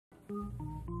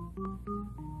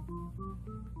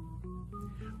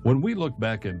When we look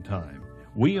back in time,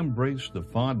 we embrace the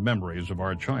fond memories of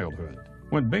our childhood,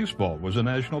 when baseball was a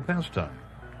national pastime,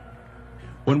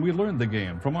 when we learned the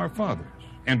game from our fathers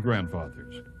and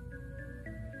grandfathers.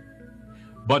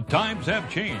 But times have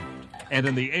changed, and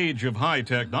in the age of high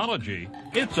technology,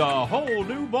 it's a whole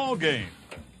new ball game.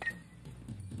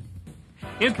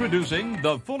 Introducing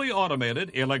the fully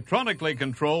automated, electronically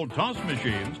controlled toss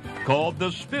machines called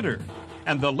the Spitter,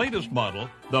 and the latest model,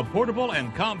 the portable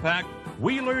and compact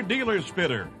Wheeler Dealer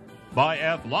Spitter by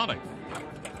Athlonic.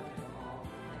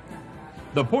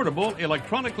 The portable,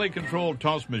 electronically controlled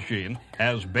toss machine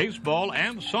has baseball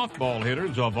and softball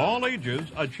hitters of all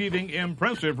ages achieving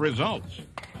impressive results.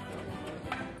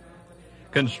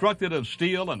 Constructed of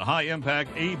steel and high-impact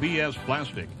ABS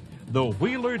plastic, the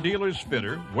Wheeler Dealer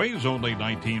Spitter weighs only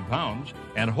 19 pounds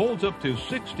and holds up to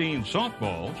 16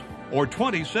 softballs or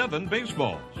 27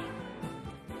 baseballs.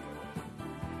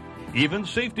 Even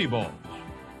safety balls,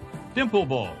 dimple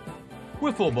balls,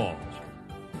 whiffle balls,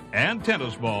 and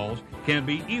tennis balls can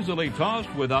be easily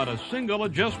tossed without a single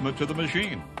adjustment to the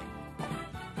machine.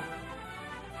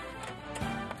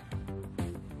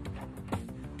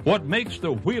 What makes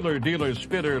the Wheeler Dealer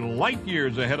Spitter light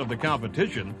years ahead of the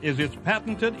competition is its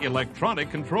patented electronic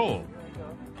control.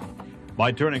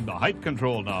 By turning the height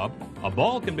control knob, a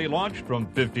ball can be launched from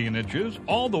 15 inches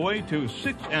all the way to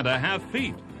 6.5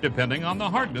 feet, depending on the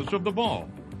hardness of the ball.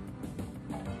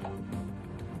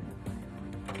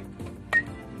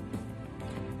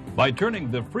 By turning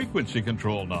the frequency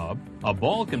control knob, a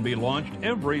ball can be launched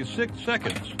every 6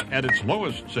 seconds at its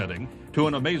lowest setting to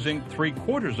an amazing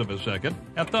 3/4 of a second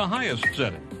at the highest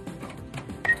setting.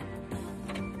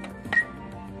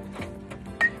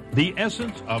 The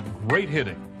essence of great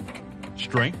hitting: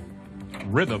 strength,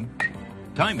 rhythm,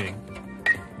 timing,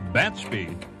 bat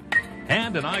speed,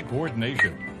 hand and eye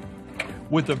coordination.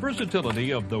 With the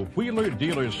versatility of the Wheeler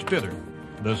Dealer Spitter,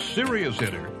 the serious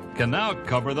hitter can now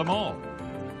cover them all.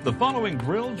 The following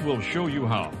drills will show you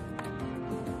how.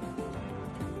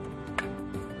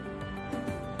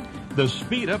 The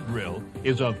Speed Up drill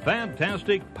is a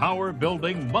fantastic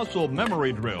power-building muscle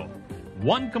memory drill.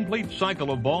 One complete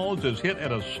cycle of balls is hit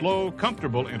at a slow,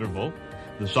 comfortable interval.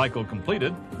 The cycle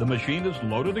completed, the machine is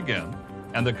loaded again,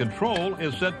 and the control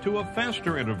is set to a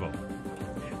faster interval.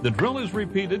 The drill is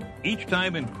repeated, each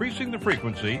time increasing the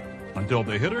frequency until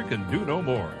the hitter can do no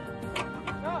more.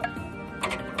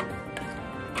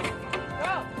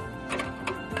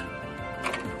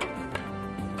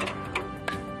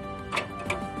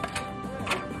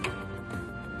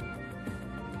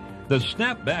 The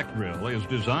snap-back drill is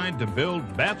designed to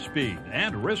build bat speed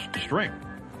and wrist strength.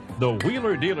 The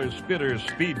Wheeler Dealer Spitter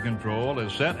speed control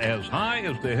is set as high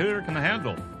as the hitter can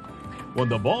handle. When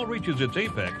the ball reaches its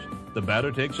apex, the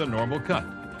batter takes a normal cut.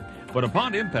 But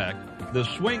upon impact, the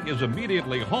swing is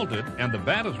immediately halted and the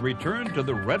bat is returned to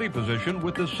the ready position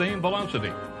with the same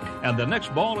velocity, and the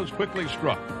next ball is quickly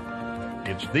struck.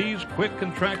 It's these quick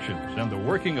contractions and the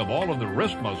working of all of the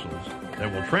wrist muscles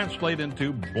that will translate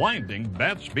into blinding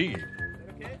bat speed.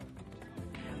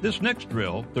 This next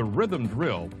drill, the rhythm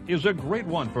drill, is a great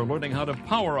one for learning how to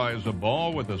powerize a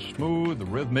ball with a smooth,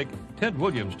 rhythmic Ted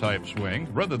Williams type swing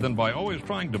rather than by always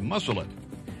trying to muscle it.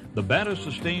 The batter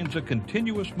sustains a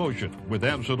continuous motion with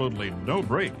absolutely no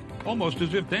break, almost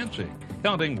as if dancing,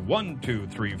 counting 1, 2,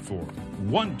 3, 4,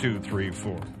 1, 2, 3,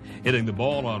 4, hitting the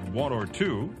ball on 1 or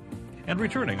 2, and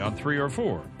returning on 3 or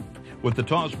 4. With the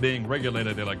toss being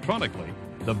regulated electronically,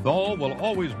 the ball will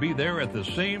always be there at the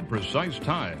same precise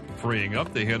time, freeing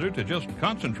up the hitter to just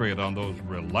concentrate on those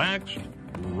relaxed,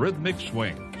 rhythmic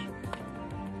swings.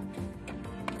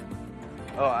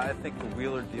 Oh, I think the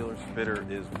Wheeler Dealer Spitter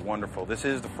is wonderful. This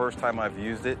is the first time I've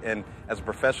used it, and as a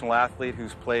professional athlete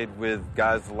who's played with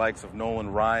guys the likes of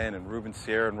Nolan Ryan and Ruben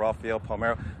Sierra and Rafael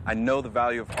Palmeiro, I know the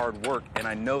value of hard work, and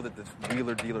I know that this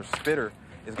Wheeler Dealer Spitter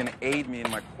is going to aid me in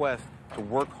my quest to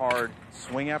work hard,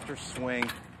 swing after swing.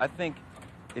 I think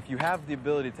if you have the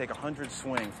ability to take 100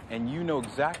 swings and you know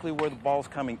exactly where the ball's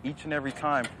coming each and every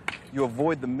time, you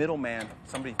avoid the middleman,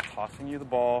 somebody tossing you the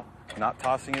ball, not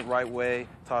tossing it right way,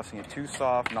 tossing it too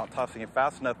soft, not tossing it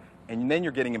fast enough, and then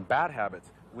you're getting in bad habits.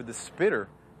 With the Spitter,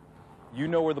 you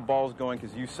know where the ball's going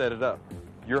because you set it up.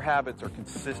 Your habits are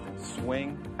consistent,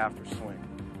 swing after swing.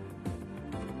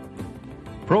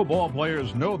 Pro ball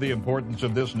players know the importance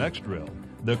of this next drill,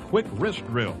 the quick wrist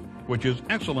drill, which is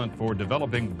excellent for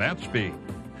developing bat speed.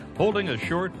 Holding a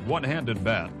short, one-handed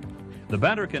bat, the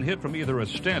batter can hit from either a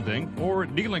standing or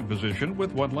kneeling position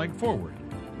with one leg forward.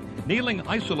 Kneeling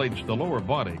isolates the lower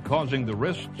body, causing the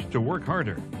wrists to work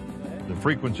harder. The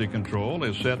frequency control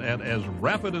is set at as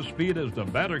rapid a speed as the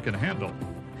batter can handle.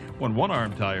 When one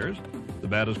arm tires, the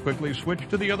bat is quickly switched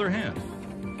to the other hand.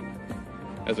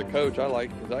 As a coach, I like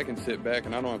because I can sit back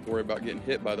and I don't have to worry about getting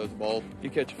hit by those balls. You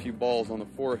catch a few balls on the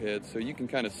forehead, so you can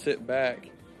kind of sit back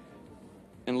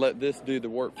and let this do the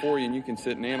work for you, and you can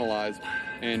sit and analyze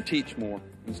and teach more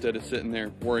instead of sitting there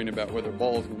worrying about whether the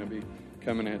ball's going to be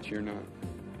coming at you or not.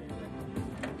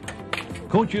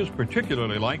 Coaches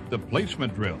particularly like the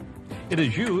placement drill. It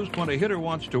is used when a hitter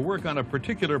wants to work on a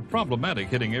particular problematic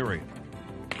hitting area.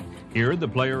 Here, the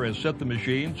player has set the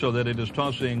machine so that it is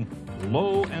tossing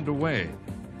low and away.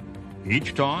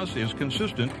 Each toss is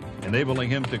consistent, enabling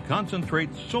him to concentrate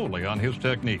solely on his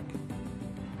technique.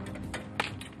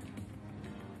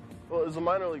 Well, as a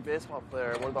minor league baseball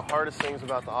player, one of the hardest things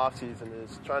about the offseason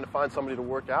is trying to find somebody to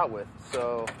work out with.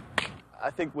 So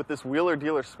I think with this wheeler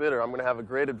dealer spitter, I'm going to have a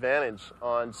great advantage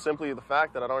on simply the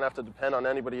fact that I don't have to depend on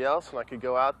anybody else, and I could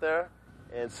go out there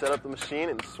and set up the machine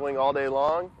and swing all day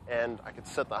long, and I could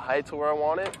set the height to where I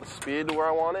want it, the speed to where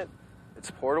I want it. It's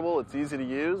portable, it's easy to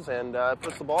use, and it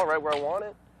puts the ball right where I want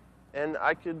it, and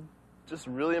I could just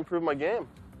really improve my game.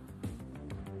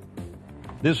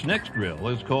 This next drill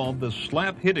is called the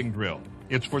slap hitting drill.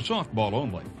 It's for softball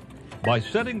only. By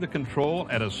setting the control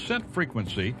at a set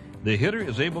frequency, the hitter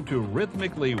is able to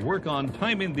rhythmically work on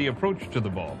timing the approach to the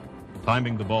ball.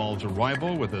 Timing the ball's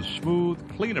arrival with a smooth,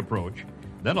 clean approach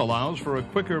then allows for a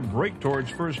quicker break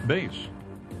towards first base.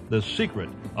 The secret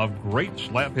of great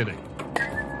slap hitting.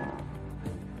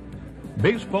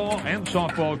 Baseball and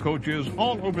softball coaches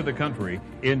all over the country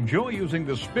enjoy using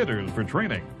the spitters for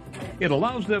training. It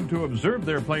allows them to observe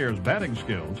their players' batting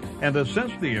skills and assess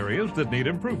the areas that need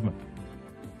improvement.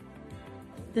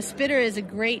 The spitter is a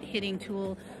great hitting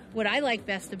tool. What I like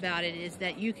best about it is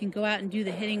that you can go out and do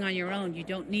the hitting on your own. You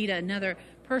don't need another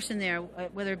person there,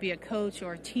 whether it be a coach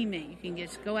or a teammate. You can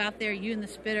just go out there, you and the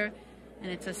spitter,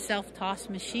 and it's a self-toss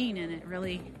machine, and it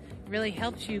really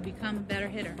helps you become a better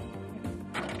hitter.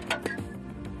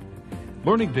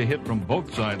 Learning to hit from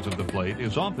both sides of the plate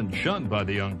is often shunned by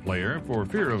the young player for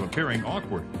fear of appearing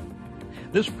awkward.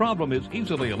 This problem is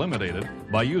easily eliminated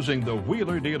by using the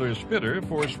wheeler-dealer spitter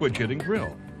for switch hitting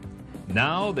drill.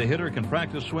 Now the hitter can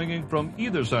practice swinging from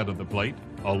either side of the plate,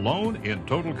 alone in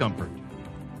total comfort.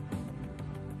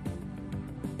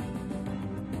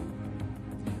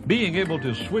 Being able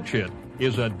to switch hit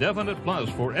is a definite plus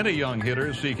for any young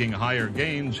hitter seeking higher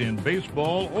gains in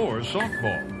baseball or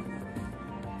softball.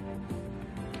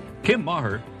 Kim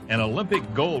Maher, an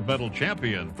Olympic gold medal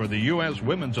champion for the U.S.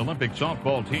 Women's Olympic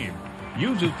softball team,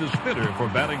 uses the spitter for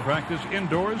batting practice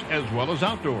indoors as well as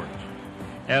outdoors.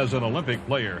 As an Olympic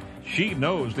player, she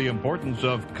knows the importance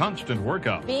of constant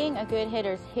workout. Being a good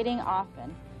hitter is hitting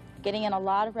often, getting in a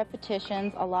lot of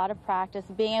repetitions, a lot of practice,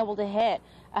 being able to hit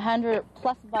 100+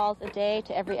 balls a day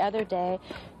to every other day,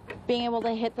 being able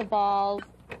to hit the balls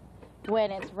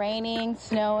when it's raining,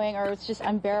 snowing, or it's just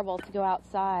unbearable to go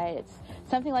outside. It's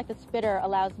something like the spitter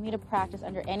allows me to practice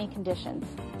under any conditions.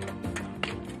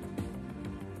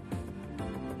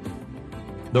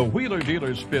 The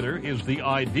wheeler-dealer spitter is the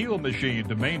ideal machine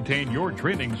to maintain your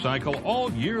training cycle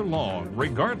all year long,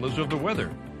 regardless of the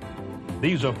weather.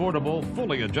 These affordable,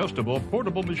 fully adjustable,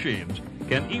 portable machines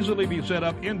can easily be set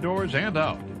up indoors and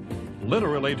out,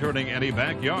 literally turning any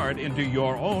backyard into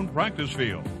your own practice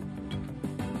field.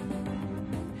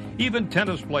 Even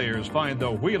tennis players find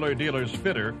the wheeler-dealer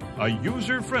spitter a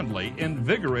user-friendly,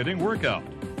 invigorating workout.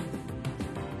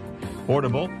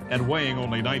 Portable and weighing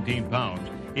only 19 pounds,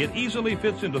 it easily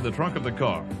fits into the trunk of the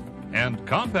car and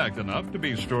compact enough to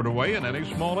be stored away in any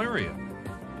small area.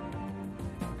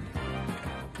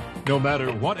 No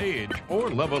matter what age or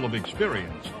level of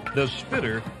experience, the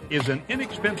spitter is an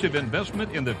inexpensive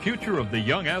investment in the future of the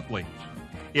young athletes.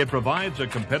 It provides a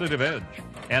competitive edge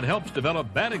and helps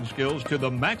develop batting skills to the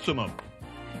maximum.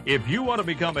 If you want to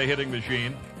become a hitting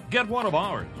machine, get one of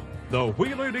ours, the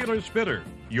Wheeler-Dealer Spitter,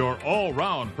 your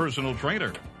all-round personal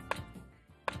trainer.